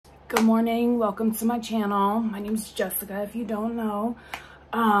Good morning, welcome to my channel. My name is Jessica, if you don't know.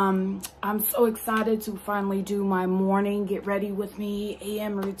 I'm so excited to finally do my morning get ready with me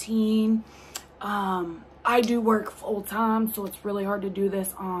AM routine. I do work full-time, so it's really hard to do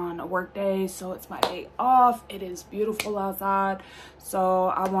this on a work day. So it's my day off. It is beautiful outside, so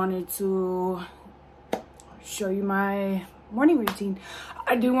I wanted to show you my morning routine.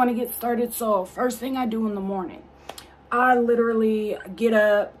 I do want to get started. So first thing I do in the morning, I literally get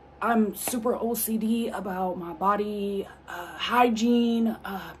up. I'm super OCD about my body hygiene,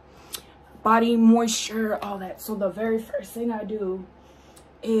 body moisture, all that. So the very first thing I do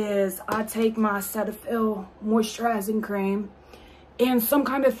is I take my Cetaphil moisturizing cream and some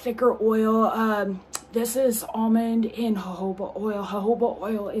kind of thicker oil. This is almond and jojoba oil. Jojoba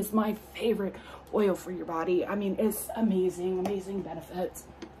oil is my favorite oil for your body. I mean, it's amazing, amazing benefits.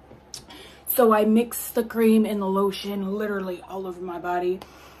 So I mix the cream and the lotion literally all over my body.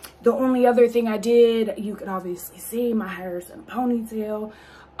 The only other thing I did, you can obviously see my hair is in a ponytail.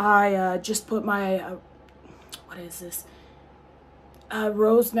 I just put my, what is this?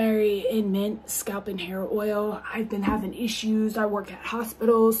 Rosemary and mint scalp and hair oil. I've been having issues. I work at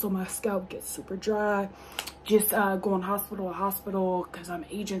hospitals, so my scalp gets super dry. Just going hospital to hospital because I'm an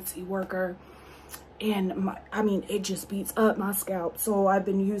agency worker. And I mean, it just beats up my scalp. So I've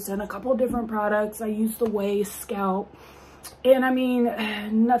been using a couple different products. I use the Way Scalp. And I mean,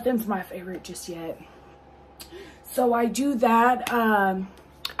 nothing's my favorite just yet. So I do that. I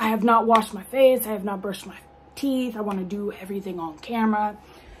have not washed my face. I have not brushed my teeth. I want to do everything on camera.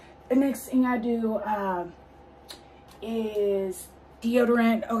 The next thing I do is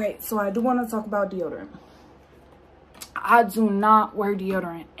deodorant. Okay, so I do want to talk about deodorant. I do not wear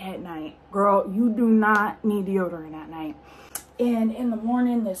deodorant at night. Girl, you do not need deodorant at night. And in the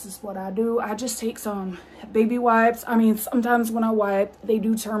morning, this is what I do. I just take some baby wipes. I mean, sometimes when I wipe, they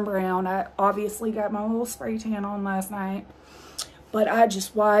do turn brown. I obviously got my little spray tan on last night. But I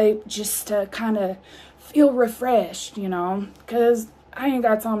just wipe just to kind of feel refreshed, you know. Because I ain't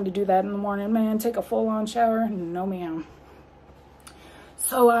got time to do that in the morning, man. Take a full-on shower? No, ma'am.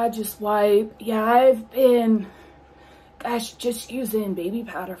 So I just wipe. Yeah, I've been, gosh, just using baby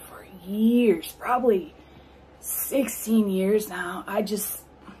powder for years. Probably 16 years now.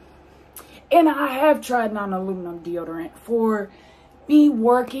 And I have tried non-aluminum deodorant for me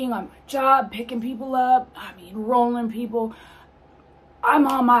working on my job, picking people up, I mean, rolling people. I'm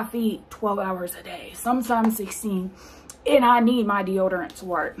on my feet 12 hours a day, sometimes 16, and I need my deodorant to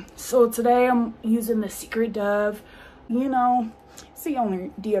work. So today I'm using the Secret Dove. You know, it's the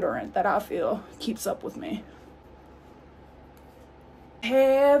only deodorant that I feel keeps up with me.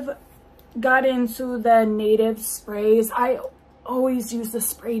 Have got into the native sprays. I always use the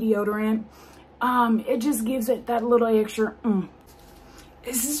spray deodorant. It just gives it that little extra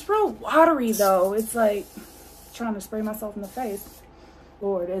This is real watery though. It's like trying to spray myself in the face.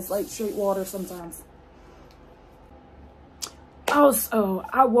 Lord, it's like straight water sometimes. Also,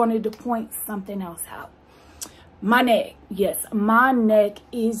 I wanted to point something else out. My neck. Yes, my neck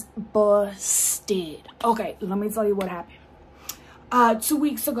is busted. Okay, let me tell you what happened. 2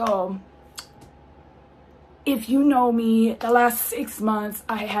 weeks ago, if you know me, the last 6 months,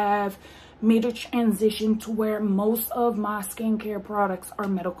 I have made a transition to where most of my skincare products are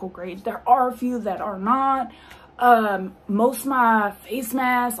medical grade. There are a few that are not. Most of my face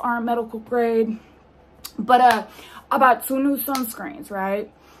masks aren't medical grade. But I bought 2 new sunscreens,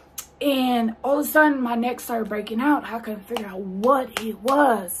 right? And all of a sudden, my neck started breaking out. I couldn't figure out what it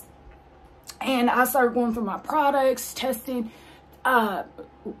was. And I started going through my products, testing,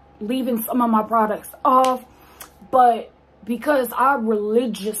 leaving some of my products off. But because I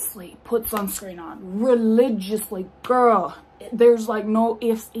religiously put sunscreen on, religiously, girl, there's like no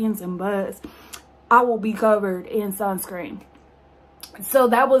ifs, ands, and buts, I will be covered in sunscreen. So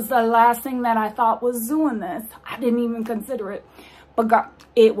that was the last thing that I thought was doing this. I didn't even consider it, but God,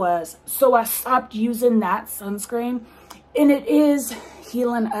 it was. So I stopped using that sunscreen, and it is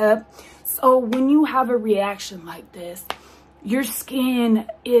healing up. So when you have a reaction like this, your skin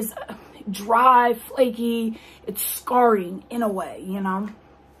is dry, flaky, it's scarring in a way, you know.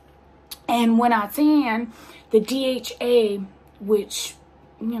 And when I tan, the DHA, which,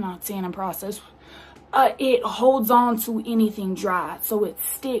 you know, tanning process, it holds on to anything dry, so it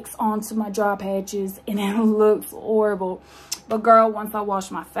sticks onto my dry patches and it looks horrible. But girl, once I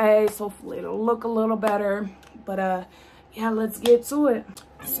wash my face, hopefully it'll look a little better. But yeah, let's get to it.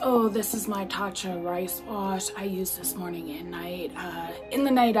 So this is my Tatcha rice wash I use this morning and night. In the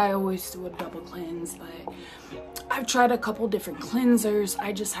night I always do a double cleanse, but I've tried a couple different cleansers.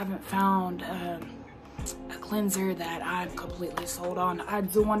 I just haven't found a cleanser that I'm completely sold on. I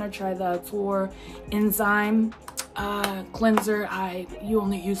do want to try the Auteur enzyme cleanser. You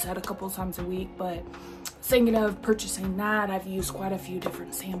only use that a couple times a week, but thinking of purchasing that. I've used quite a few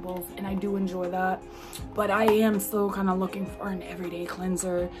different samples and I do enjoy that, but I am still kind of looking for an everyday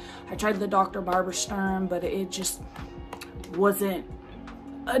cleanser. I tried the Dr. Barber Sturm, but it just wasn't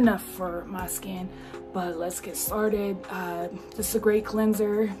enough for my skin. But let's get started. This is a great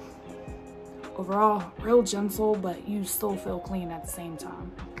cleanser overall, real gentle, but you still feel clean at the same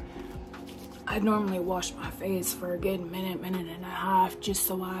time. I normally wash my face for a good minute and a half just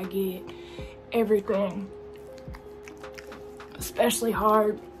so I get everything, especially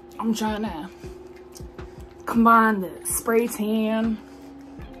hard. I'm trying to combine the spray tan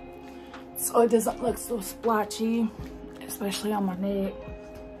so it doesn't look so splotchy, especially on my neck.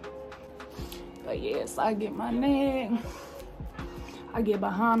 But yes, I get my neck, I get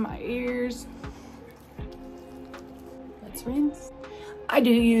behind my ears. Let's rinse. I do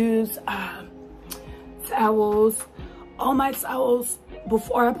use towels. All my towels,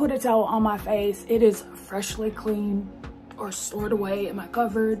 before I put a towel on my face, it is freshly cleaned or stored away in my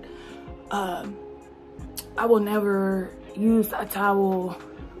cupboard. I will never use a towel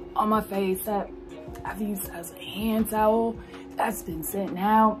on my face that I've used as a hand towel that's been sitting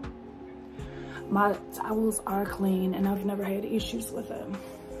out. My towels are clean and I've never had issues with them.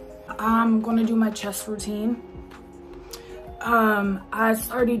 I'm gonna do my chest routine. I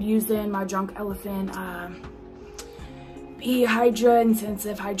started using my Drunk Elephant Hydra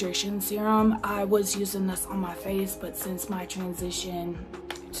Intensive Hydration Serum. I was using this on my face, but since my transition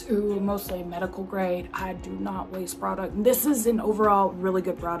to mostly medical grade, I do not waste product. This is an overall really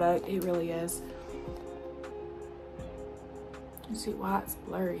good product. It really is. You see why it's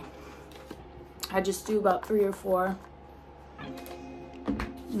blurry. I just do about 3 or 4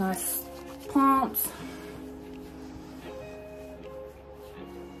 nice pumps.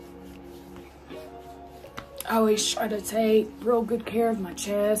 I always try to take real good care of my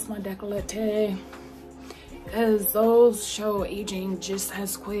chest, my décolleté, because those show aging just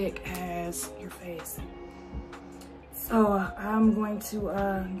as quick as your face. So I'm going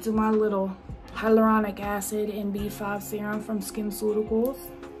to do my little hyaluronic acid and B5 serum from SkinCeuticals.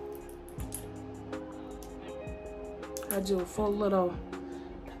 I do a full little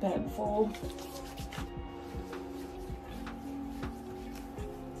pipette full.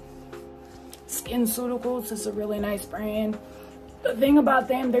 SkinCeuticals is a really nice brand. The thing about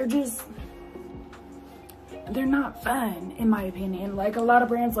them, they're not fun in my opinion. Like a lot of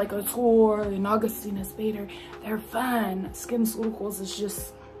brands like Auteur and Augustinus, they're fun. SkinCeuticals is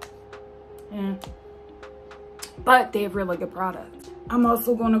just, but they have really good products. I'm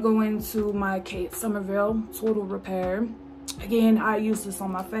also going to go into my Kate Somerville Total Repair. Again, I use this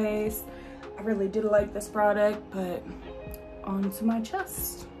on my face. I really did like this product, but onto my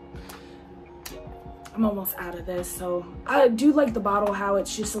chest. I'm almost out of this, so I do like the bottle, how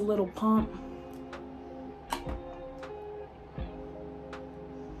it's just a little pump.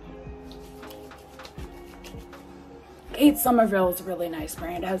 Kate Somerville is a really nice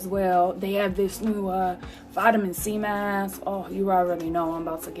brand as well. They have this new vitamin C mask. Oh, you already know I'm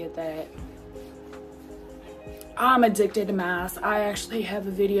about to get that. I'm addicted to masks. I actually have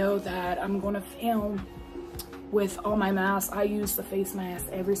a video that I'm going to film with all my masks. I use the face mask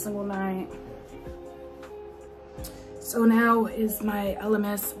every single night. So now is my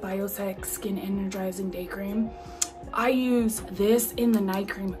LMS Biotech Skin Energizing Day Cream. I use this in the night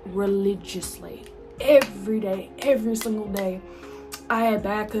cream religiously. Every day, every single day. I had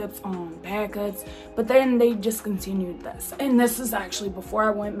backups on backups, but then they discontinued this. And this is actually before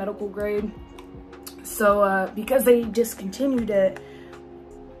I went medical grade. So because they discontinued it,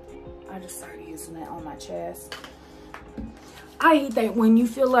 I just started using it on my chest. I hate that when you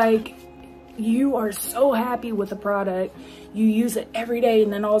feel like you are so happy with the product, you use it every day,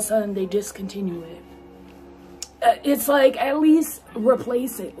 and then all of a sudden they discontinue it. It's like, at least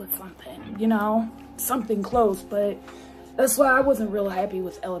replace it with something, you know, something close. But that's why I wasn't real happy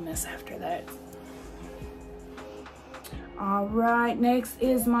with LMS after that. All right, next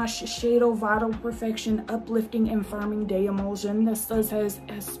is my Shiseido Vital Perfection Uplifting and Firming Day Emulsion. This does has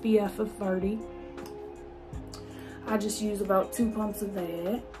SPF of 30. I just use about 2 pumps of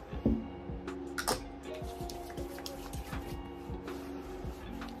that.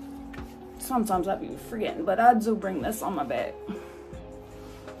 Sometimes I be forgetting, but I do bring this on my back.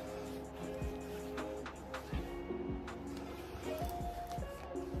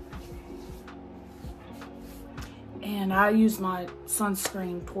 And I use my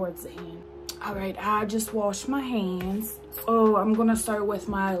sunscreen towards the end. All right, I just washed my hands. So I'm gonna start with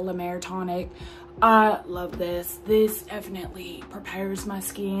my La Mer tonic. I love this. This definitely prepares my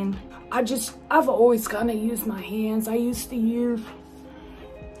skin. I've always kind of used my hands. I used to use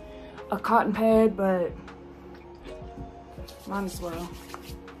a cotton pad, but might as well.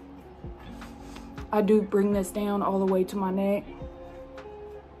 I do bring this down all the way to my neck.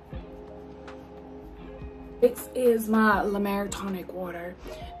 This is my La Mer tonic water.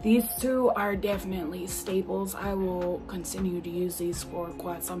 These two are definitely staples. I will continue to use these for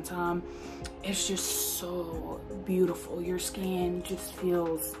quite some time. It's just so beautiful. Your skin just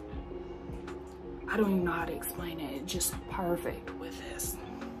feels, I don't even know how to explain it. It's just perfect with this.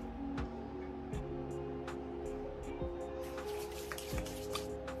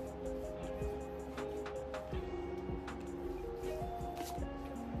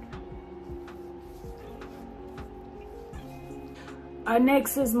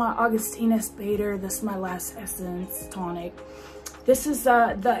 Next is my Augustinus Bader. This is my last essence tonic. This is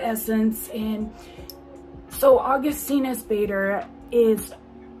the essence, and so Augustinus Bader is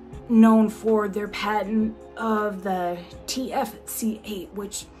known for their patent of the TFC8,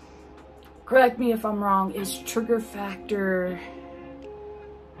 which, correct me if I'm wrong, is trigger factor,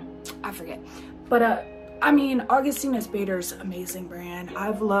 I forget. But I mean, Augustinus Bader's an amazing brand.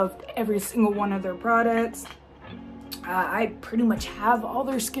 I've loved every single one of their products. I pretty much have all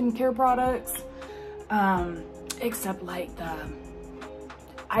their skincare products, except like the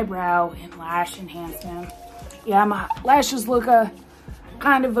eyebrow and lash enhancement. Yeah, my lashes look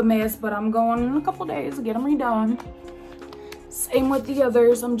kind of a mess, but I'm going in a couple days to get them redone. Same with the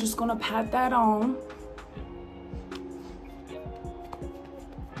others. I'm just gonna pat that on.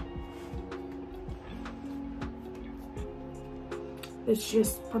 This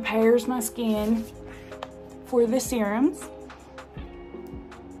just prepares my skin for the serums.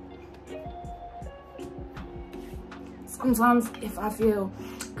 Sometimes if I feel,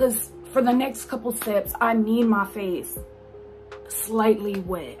 because for the next couple steps, I need my face slightly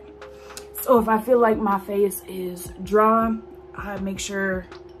wet. So if I feel like my face is dry, I make sure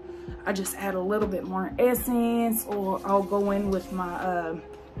I just add a little bit more essence, or I'll go in with my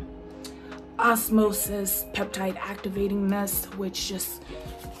Osmosis Peptide Activating Mist, which just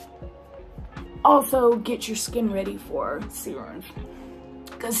also get your skin ready for serums,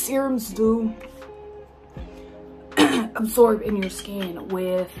 because serums do absorb in your skin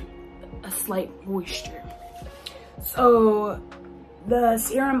with a slight moisture. So the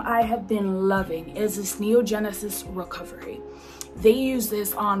serum I have been loving is this Neogenesis Recovery. They use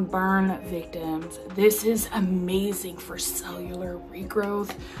this on burn victims. This is amazing for cellular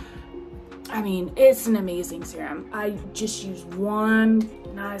regrowth. I mean, it's an amazing serum. I just use one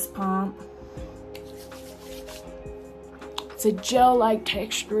nice pump. It's a gel-like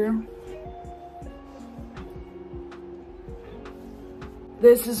texture.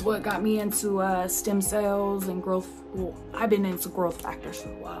 This is what got me into stem cells and growth. Well, I've been into growth factors for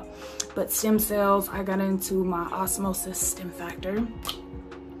a while, but stem cells, I got into my Osmosis Stem Factor.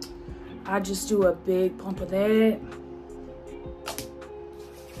 I just do a big pump of that.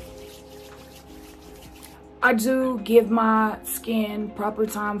 I do give my skin proper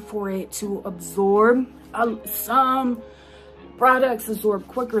time for it to absorb. Some products absorb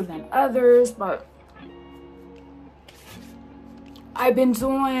quicker than others, but I've been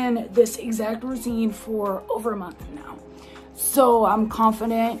doing this exact routine for over a month now. So I'm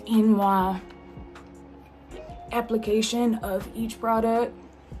confident in my application of each product.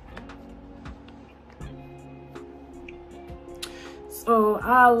 So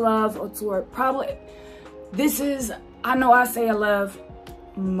I love Auteur. Probably, this is, I know I say I love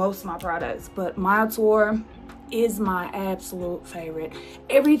most of my products, but my Auteur is my absolute favorite.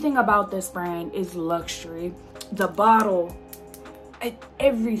 Everything about this brand is luxury. The bottle,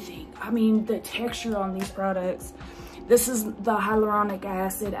 everything. I mean, the texture on these products. This is the hyaluronic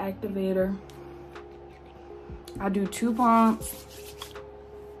acid activator. I do 2 pumps.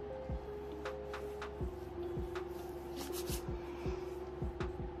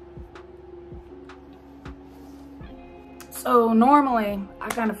 So normally, I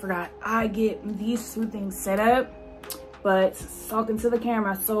kind of forgot, I get these 2 things set up, but talking to the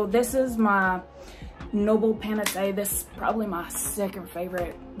camera. So this is my Noble Panacea. This is probably my second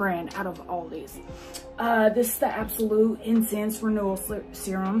favorite brand out of all these. This is the Absolute Intense Renewal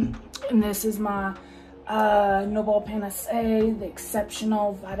Serum, and this is my Noble Panacea, the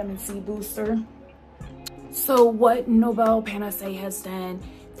Exceptional Vitamin C Booster. So what Noble Panacea has done,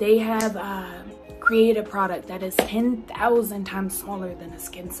 they have create a product that is 10,000 times smaller than a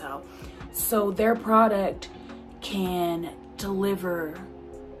skin cell. So their product can deliver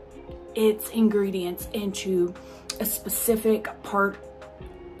its ingredients into a specific part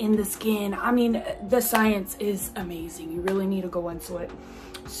in the skin. I mean, the science is amazing. You really need to go into it.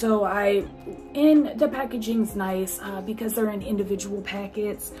 So and the packaging's nice because they're in individual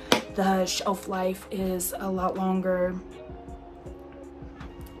packets. The shelf life is a lot longer.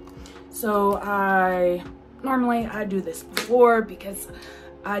 So normally I do this before because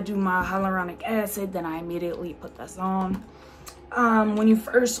I do my hyaluronic acid, then I immediately put this on. When you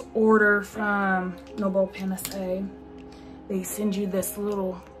first order from Noble Panacea, they send you this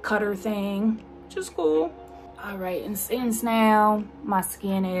little cutter thing, which is cool. All right, and since now my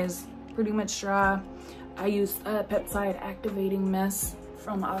skin is pretty much dry, I use a peptide activating mist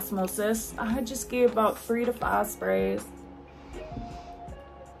from Osmosis. I just give about 3 to 5 sprays.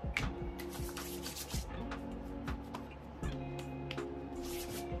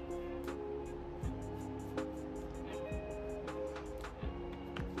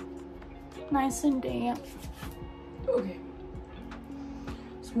 Nice and damp. Okay.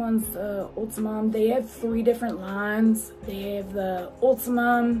 This one's the Ultimum. They have 3 different lines. They have the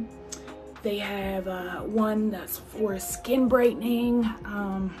Ultimum. They have one that's for skin brightening.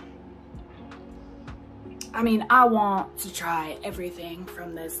 I mean, I want to try everything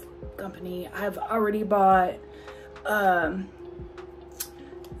from this company. I've already bought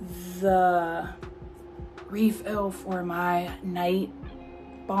the refill for my night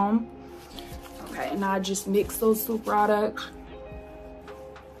balm. Okay, and I just mix those 2 products.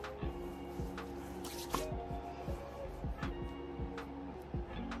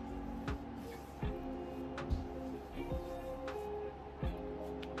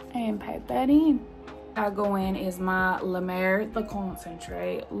 And pack that in. I go in is my La Mer, the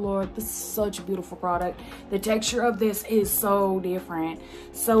concentrate. Lord, this is such a beautiful product. The texture of this is so different.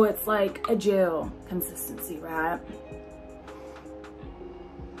 So it's like a gel consistency, right?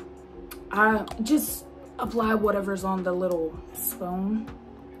 I just apply whatever's on the little spoon.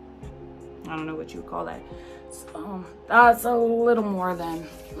 I don't know what you would call that. So that's a little more than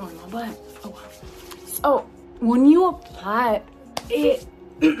normal, but oh well. So when you apply it,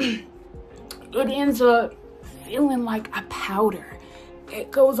 it ends up feeling like a powder.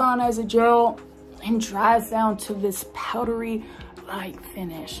 It goes on as a gel and dries down to this powdery like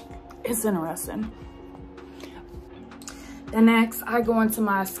finish. It's interesting. The next, I go into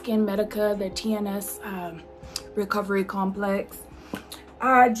my Skin Medica, the TNS Recovery Complex.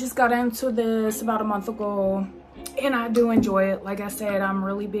 I just got into this about a month ago, and I do enjoy it. Like I said, I'm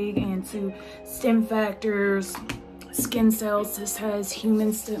really big into stem factors, skin cells. This has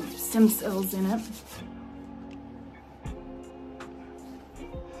human stem cells in it.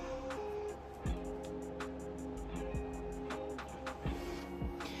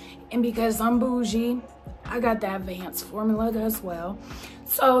 And because I'm bougie, I got the advanced formula as well.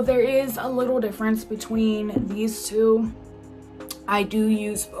 So there is a little difference between these 2. I do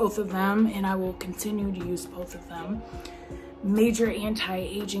use both of them, and I will continue to use both of them. Major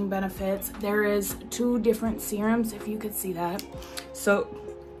anti-aging benefits. There is 2 different serums, if you could see that. So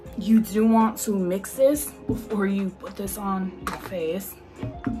you do want to mix this before you put this on your face.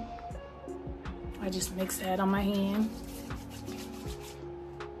 I just mix that on my hand.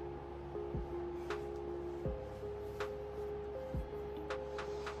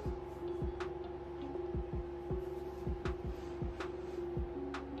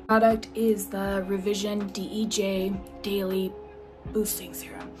 Product is the Revision DEJ Daily Boosting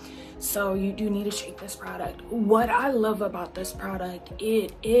Serum. So you do need to check this product. What I love about this product,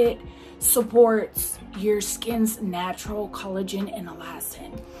 it supports your skin's natural collagen and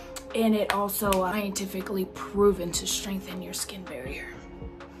elastin. And it also scientifically proven to strengthen your skin barrier.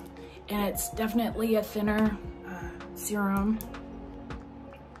 And it's definitely a thinner serum.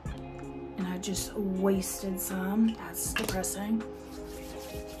 And I just wasted some. That's depressing.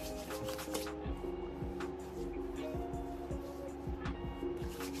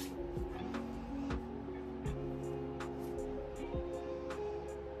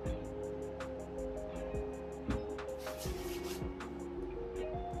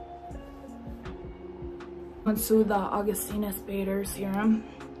 To the Augustinus Bader serum.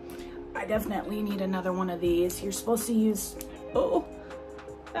 I definitely need another one of these. You're supposed to use, oh,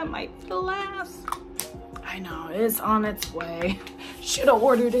 that might be the last. I know, it's on its way. Should have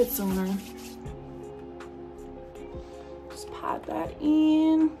ordered it sooner. Just pop that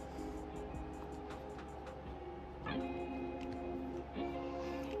in.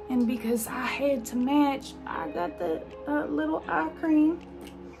 And because I had to match, I got the little eye cream.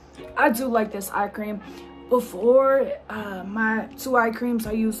 I do like this eye cream. Before my 2 eye creams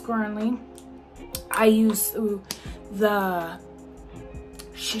I use currently, I use the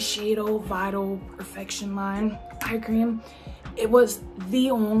Shiseido Vital Perfection line eye cream. it was the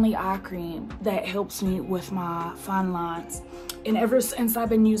only eye cream that helps me with my fine lines. And ever since I've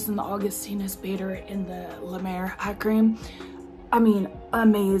been using the Augustinus Bitter and the La Mer eye cream, I mean,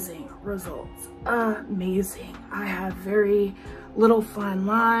 amazing results, amazing. I have very little fine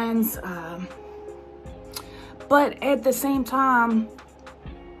lines, but at the same time,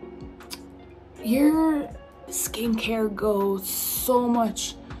 your skincare goes so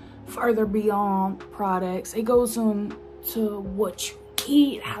much farther beyond products. It goes into what you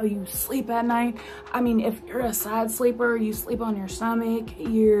eat, how you sleep at night. I mean, if you're a side sleeper, you sleep on your stomach,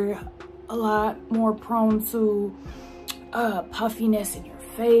 you're a lot more prone to puffiness in your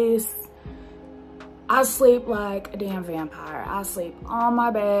face. I sleep like a damn vampire. I sleep on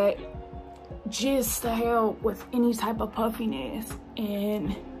my back just to help with any type of puffiness,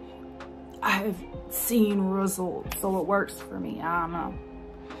 and I have seen results, so it works for me. I don't know,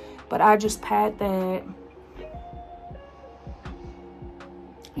 but I just pat that.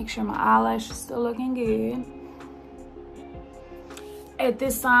 Make sure my eyelash is still looking good. At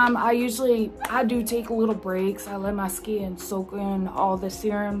this time, I do take little breaks. I let my skin soak in all the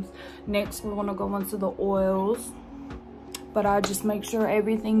serums. Next, we're gonna go into the oils, but I just make sure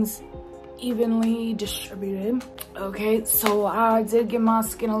everything's evenly distributed. Okay, so I did give my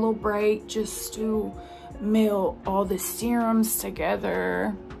skin a little break just to melt all the serums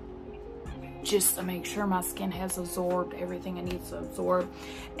together, just to make sure my skin has absorbed everything it needs to absorb.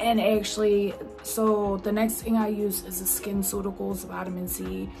 And actually, so the next thing I use is the SkinCeuticals Vitamin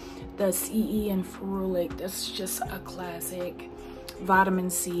C, the CE and Ferulic. That's just a classic vitamin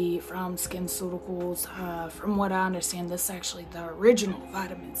C from SkinCeuticals. From what I understand, this is actually the original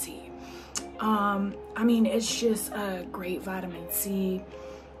vitamin C. I mean, it's just a great vitamin C.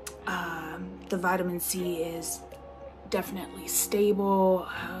 The vitamin C is definitely stable.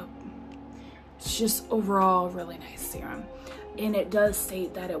 It's just overall really nice serum, and it does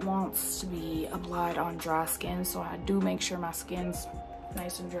state that it wants to be applied on dry skin, so I do make sure my skin's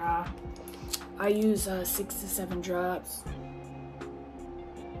nice and dry. I use 6 to 7 drops.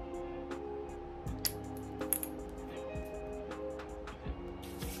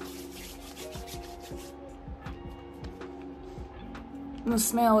 And the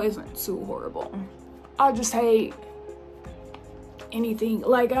smell isn't too horrible. I just hate anything,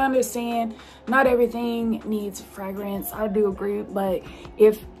 like, I understand not everything needs fragrance, I do agree, but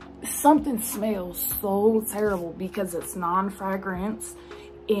if something smells so terrible because it's non-fragrance,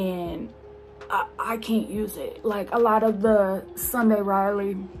 and I can't use it. Like a lot of the Sunday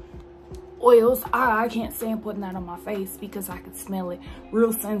Riley oils, I can't stand putting that on my face because I could smell it.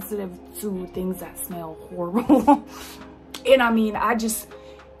 Real sensitive to things that smell horrible. And I mean,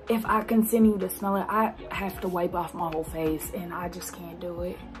 if I continue to smell it, I have to wipe off my whole face, and I just can't do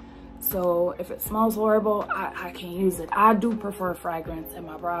it. So if it smells horrible, I can't use it. I do prefer fragrance in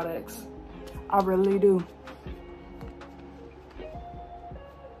my products. I really do.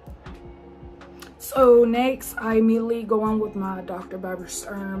 So next, I immediately go on with my Dr. Barber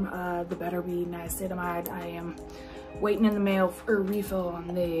Sturm, the Better Be Niacinamide. I am waiting in the mail for a refill on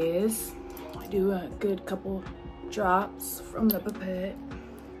this. I do a good couple drops from the pipette.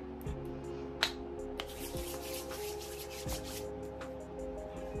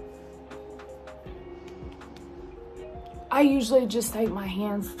 I usually just take my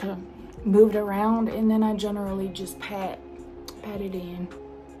hands to move it around, and then I generally just pat it in.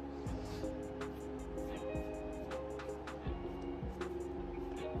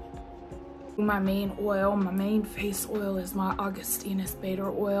 My main oil, my main face oil is my Augustinus Bitter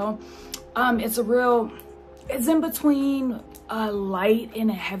oil. It's in between a light and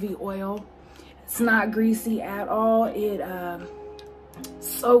a heavy oil. It's not greasy at all. It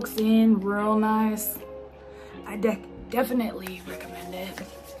soaks in real nice. I definitely recommend it.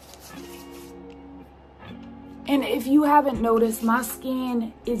 And if you haven't noticed, my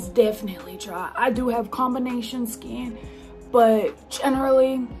skin is definitely dry. I do have combination skin, but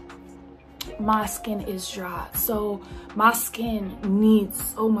generally my skin is dry. So my skin needs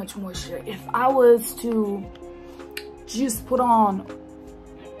so much moisture. If I was to just put on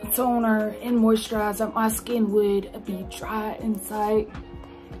toner and moisturizer, my skin would be dry inside.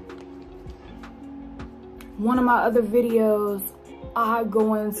 One of my other videos, I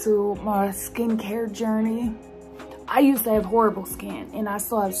go into my skincare journey. I used to have horrible skin, and I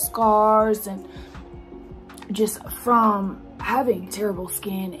still have scars, and just from having terrible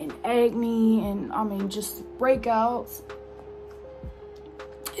skin and acne, and I mean just breakouts.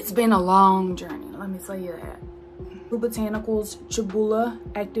 It's been a long journey, let me tell you that. Botanicals Chibula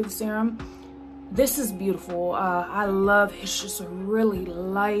Active Serum. This is beautiful. I love, it's just a really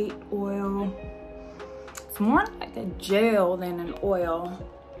light oil. It's more like a gel than an oil.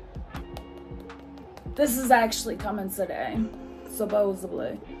 This is actually coming today,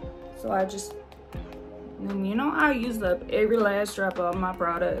 supposedly. So I just, and you know, I used up every last drop of my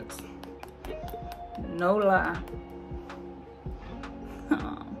products. No lie.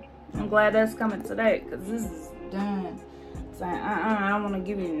 I'm glad that's coming today, because this is done. Saying, I don't want to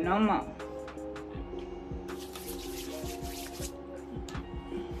give you no more.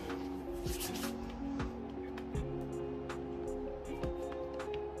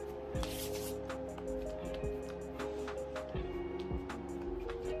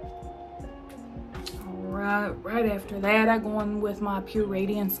 Right after that, I go in with my Pure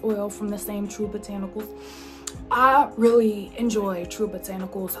Radiance oil from the same True Botanicals. I really enjoy True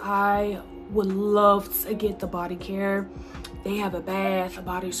Botanicals. I would love to get the body care. They have a bath, a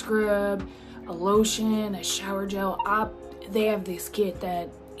body scrub, a lotion, a shower gel. They have this kit that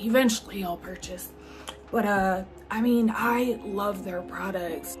eventually I'll purchase. But I mean, I love their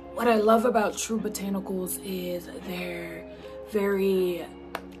products. What I love about True Botanicals is they're very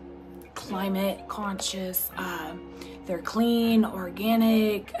climate conscious. They're clean,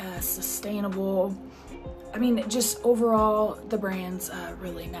 organic, sustainable. I mean, just overall, the brand's a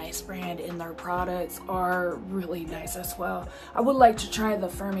really nice brand, and their products are really nice as well. I would like to try the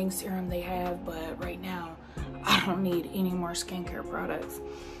firming serum they have, but right now, I don't need any more skincare products.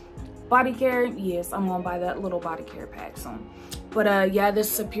 Body care, yes, I'm gonna buy that little body care pack soon. But yeah,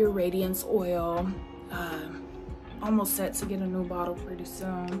 this is a Pure Radiance oil. Almost set to get a new bottle pretty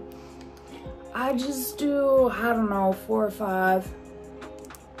soon. I just do, I don't know, 4 or 5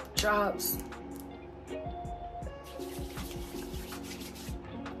 drops.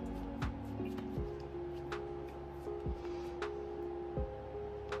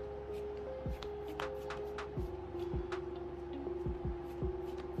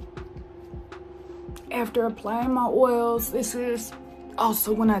 After applying my oils, this is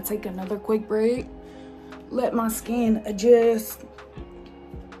also when I take another quick break, let my skin adjust.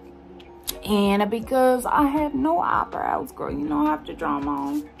 And because I have no eyebrows, girl, you know, I have to draw them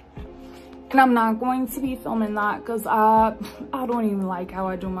on. And I'm not going to be filming that because I don't even like how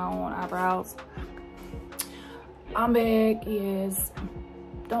I do my own eyebrows. I'm back, yes.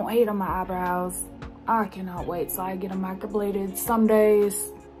 Don't hate on my eyebrows. I cannot wait till I get them microbladed. Some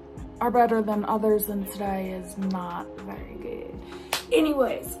days are better than others, and today is not very good.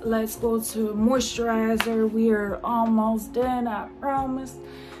 Anyways, let's go to moisturizer. We are almost done, I promise.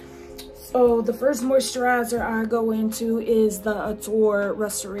 So the first moisturizer I go into is the Auteur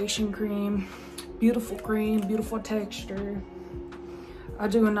Restoration Cream. Beautiful cream, beautiful texture. I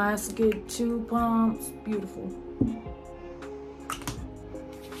do a nice good 2 pumps, beautiful.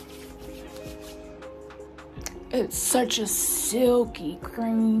 It's such a silky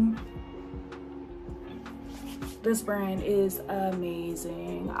cream. This brand is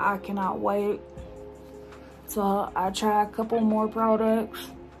amazing. I cannot wait till I try a couple more products.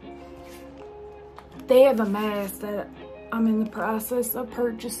 They have a mask that I'm in the process of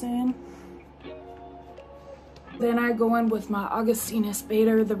purchasing. Then I go in with my Augustinus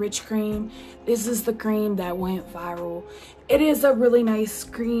Beta, the Rich Cream. This is the cream that went viral. It is a really nice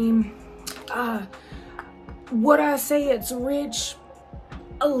cream. Would I say it's rich?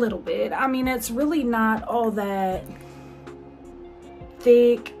 A little bit. I mean, it's really not all that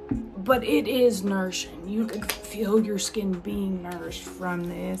thick, but it is nourishing. You can feel your skin being nourished from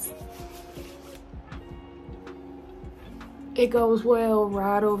this. It goes well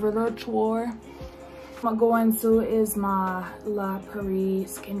right over the floor. I'm gonna go into is my La Prairie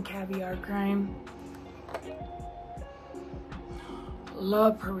Skin Caviar Cream. La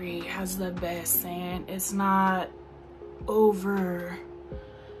Prairie has the best scent. It's not overly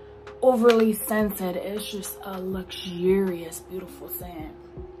scented. It's just a luxurious, beautiful scent.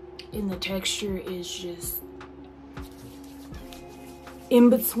 And the texture is just in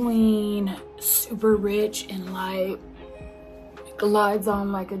between super rich and light. It glides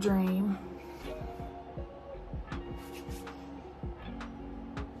on like a dream.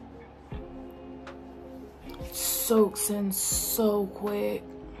 Soaks in so quick.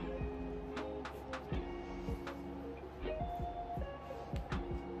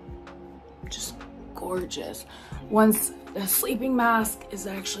 Just gorgeous. Once the sleeping mask is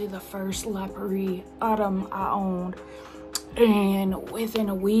actually the first La Prairie item I owned, and within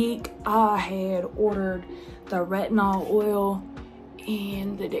a week I had ordered the retinol oil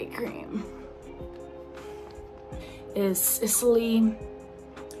and the day cream. Is Sisley,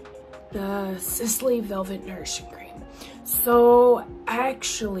 the Sisley Velvet Nourishing Cream. So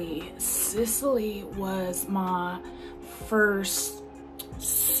actually, Sisley was my first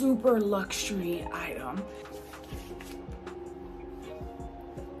super luxury item.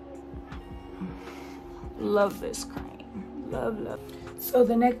 Love this cream. Love, love. So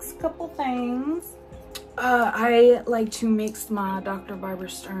the next couple things, I like to mix my Dr. Barbara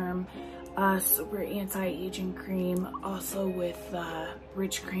Sturm super anti-aging cream also with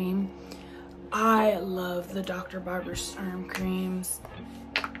rich cream. I love the Dr. Barbara Sturm creams.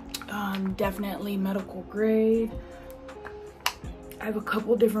 Definitely medical grade. I have a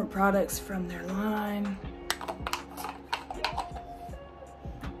couple different products from their line.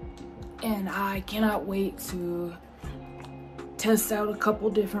 And I cannot wait to test out a couple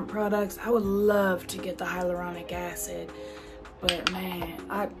different products. I would love to get the hyaluronic acid, but man,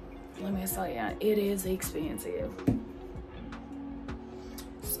 let me tell you, it is expensive.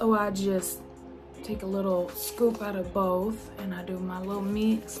 So I just take a little scoop out of both and I do my little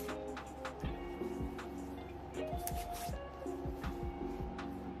mix.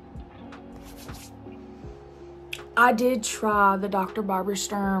 I did try the Dr. Barbara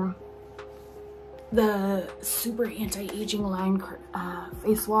Sturm, the super anti-aging line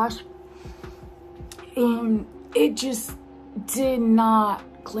face wash, and it just did not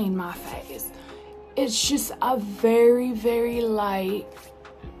clean my face. It's just a very, very light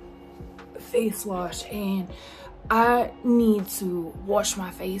face wash, and I need to wash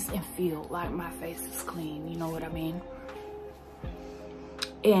my face and feel like my face is clean, you know what I mean?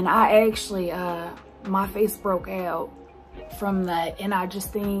 And I actually my face broke out from that, and I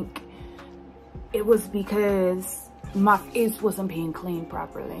just think it was because my face wasn't being cleaned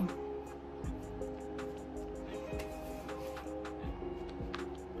properly.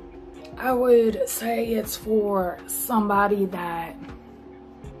 I would say it's for somebody that,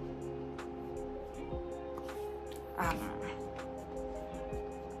 I don't know.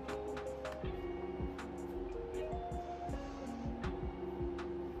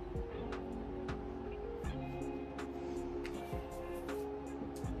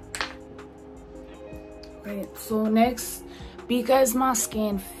 Right, so next, because my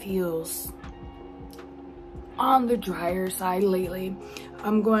skin feels on the drier side lately,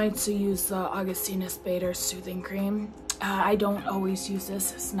 I'm going to use the Augustinus Beta Soothing Cream. I don't always use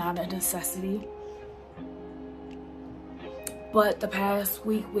this, it's not a necessity. But the past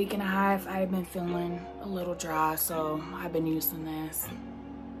week and a half, I've been feeling a little dry, so I've been using this.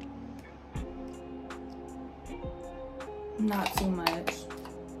 Not too much.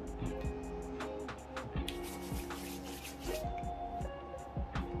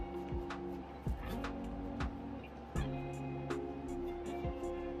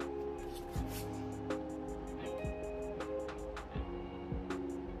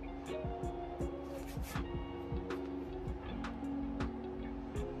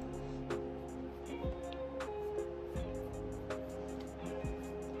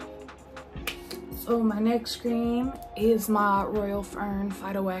 So my next cream is my Royal Fern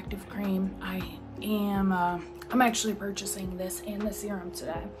Phytoactive Cream. I'm actually purchasing this and the serum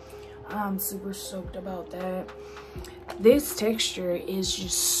today. I'm super stoked about that. This texture is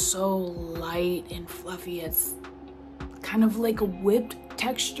just so light and fluffy. It's kind of like a whipped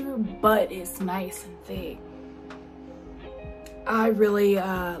texture, but it's nice and thick. I really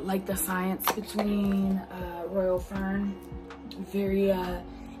like the science between Royal Fern. Very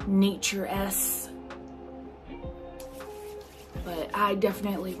nature-esque. But I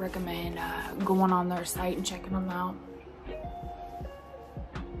definitely recommend going on their site and checking them out.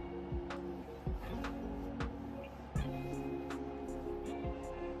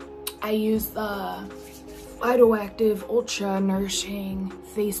 I use the Phytoactive Ultra Nourishing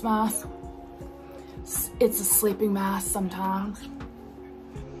Face Mask. It's a sleeping mask sometimes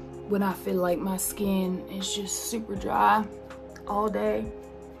when I feel like my skin is just super dry all day.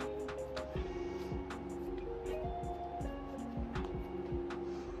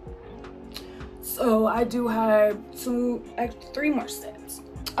 So I do have three more steps.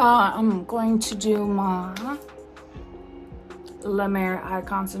 I'm going to do my La Mer Eye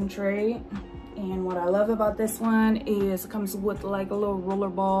Concentrate. And what I love about this one is it comes with like a little roller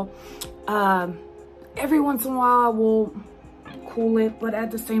ball. Every once in a while I will cool it, but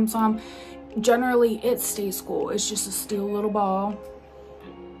at the same time, generally it stays cool. It's just a steel little ball.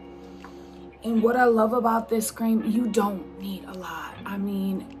 And what I love about this cream, you don't need a lot. I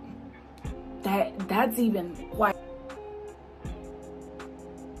mean, that's even quite,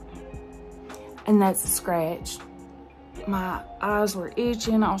 and that's a scratch. My eyes were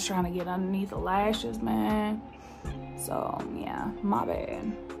itching. I was trying to get underneath the lashes, man. So yeah, my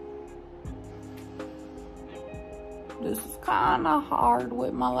bad. This is kind of hard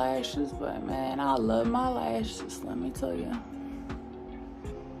with my lashes, but man, I love my lashes, let me tell you.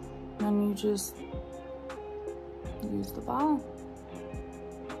 And you just use the ball.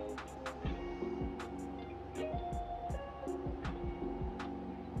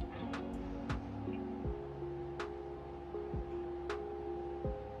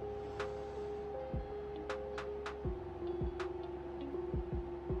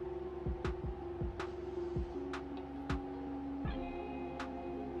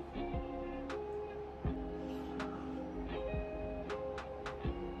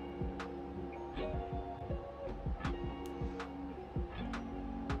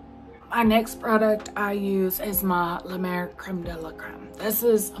 My next product I use is my La Mer Creme de la Creme. This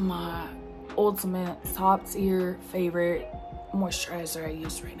is my ultimate top tier favorite moisturizer I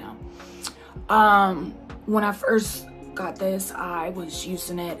use right now. When I first got this, I was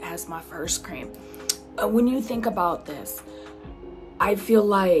using it as my first cream. When you think about this, I feel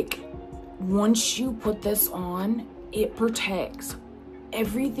like once you put this on, it protects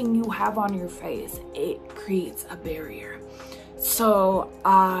everything you have on your face. It creates a barrier. So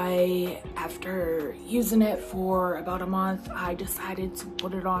after using it for about a month, I decided to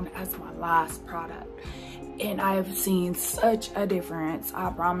put it on as my last product. And I have seen such a difference, I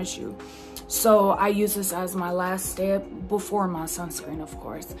promise you. So I use this as my last step before my sunscreen, of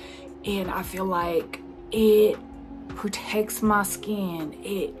course. And I feel like it protects my skin.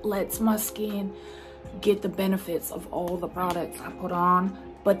 It lets my skin get the benefits of all the products I put on,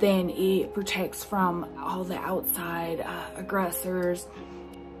 but then it protects from all the outside aggressors.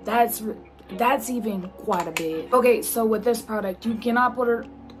 That's even quite a bit. Okay, so with this product, you cannot put it,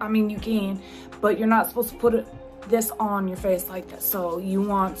 I mean you can, but you're not supposed to put this on your face like this. So you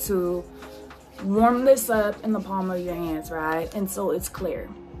want to warm this up in the palm of your hands, right? And so it's clear,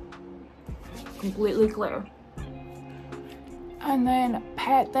 completely clear. And then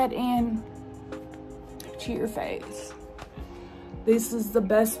pat that in to your face. This is the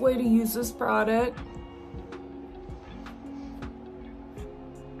best way to use this product.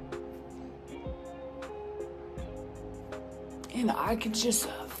 And I could just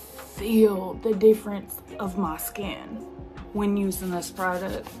feel the difference of my skin when using this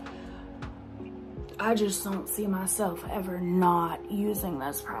product. I just don't see myself ever not using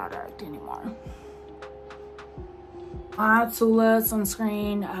this product anymore. My Tula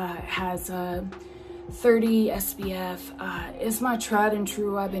sunscreen has a 30 SPF. It's my tried and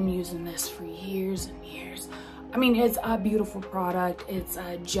true. I've been using this for years and years. I mean, it's a beautiful product. It's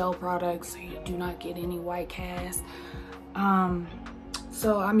a gel product, so you do not get any white cast.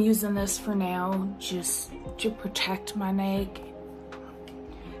 So I'm using this for now just to protect my neck.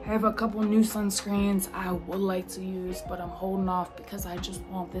 I have a couple new sunscreens I would like to use, but I'm holding off because I just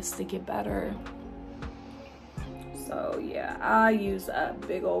want this to get better. So yeah, I use a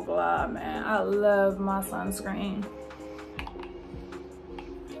big old glob, man. I love my sunscreen.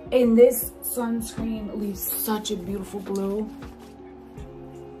 And this sunscreen leaves such a beautiful blue.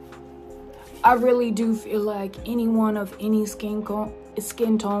 I really do feel like anyone of any skin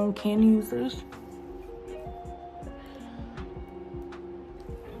tone can use this.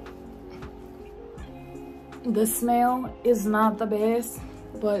 The smell is not the best,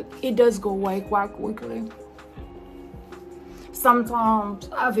 but it does go away quite quickly. Sometimes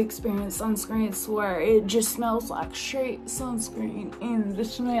I've experienced sunscreens where it just smells like straight sunscreen and the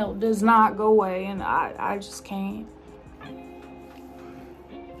smell does not go away, and I just can't.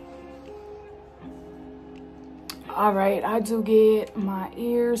 All right, I do get my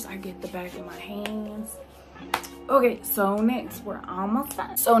ears, I get the back of my hands. Okay, so next, we're almost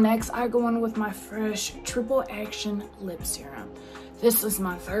done. So next, I go in with my fresh triple action lip serum. This is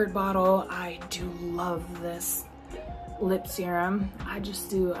my third bottle. I do love this lip serum. I just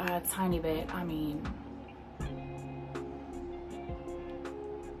do a tiny bit. I mean,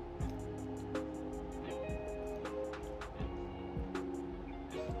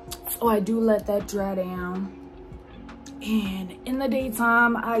 so I do let that dry down. And in the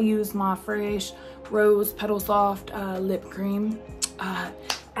daytime, I use my fresh Rose Petal Soft lip cream.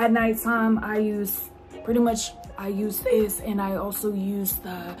 At nighttime, I use this, and I also use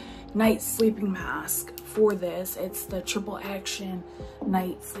the night sleeping mask for this. It's the triple action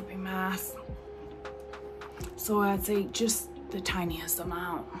night sleeping mask. So I take just the tiniest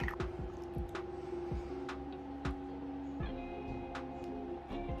amount.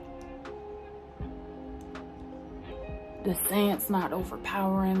 The scent's not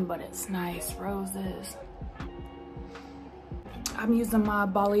overpowering, but it's nice roses. I'm using my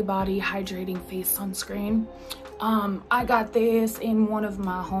Bali Body Hydrating Face Sunscreen. I got this in one of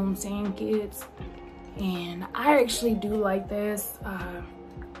my home tan kits, and I actually do like this.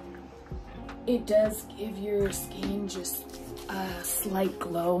 It does give your skin just a slight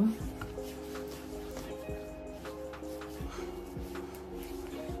glow.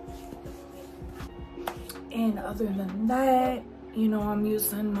 And other than that, you know, I'm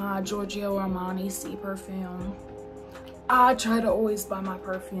using my Giorgio Armani Sea perfume. I try to always buy my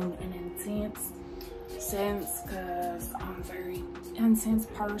perfume in intense scents because I'm a very intense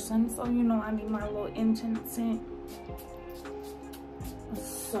person. So, you know, I need my little intense scent. It's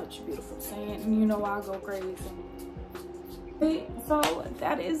such a beautiful scent, and you know I go crazy. Okay, so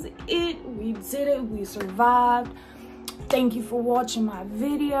that is it. We did it. We survived. Thank you for watching my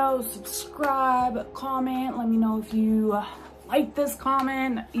video. Subscribe, comment. Let me know if you like this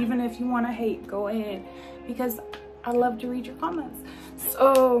comment. Even if you want to hate, go ahead, because I love to read your comments.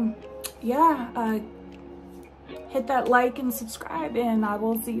 So yeah, hit that like and subscribe, and I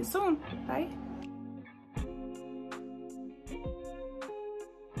will see you soon. Bye.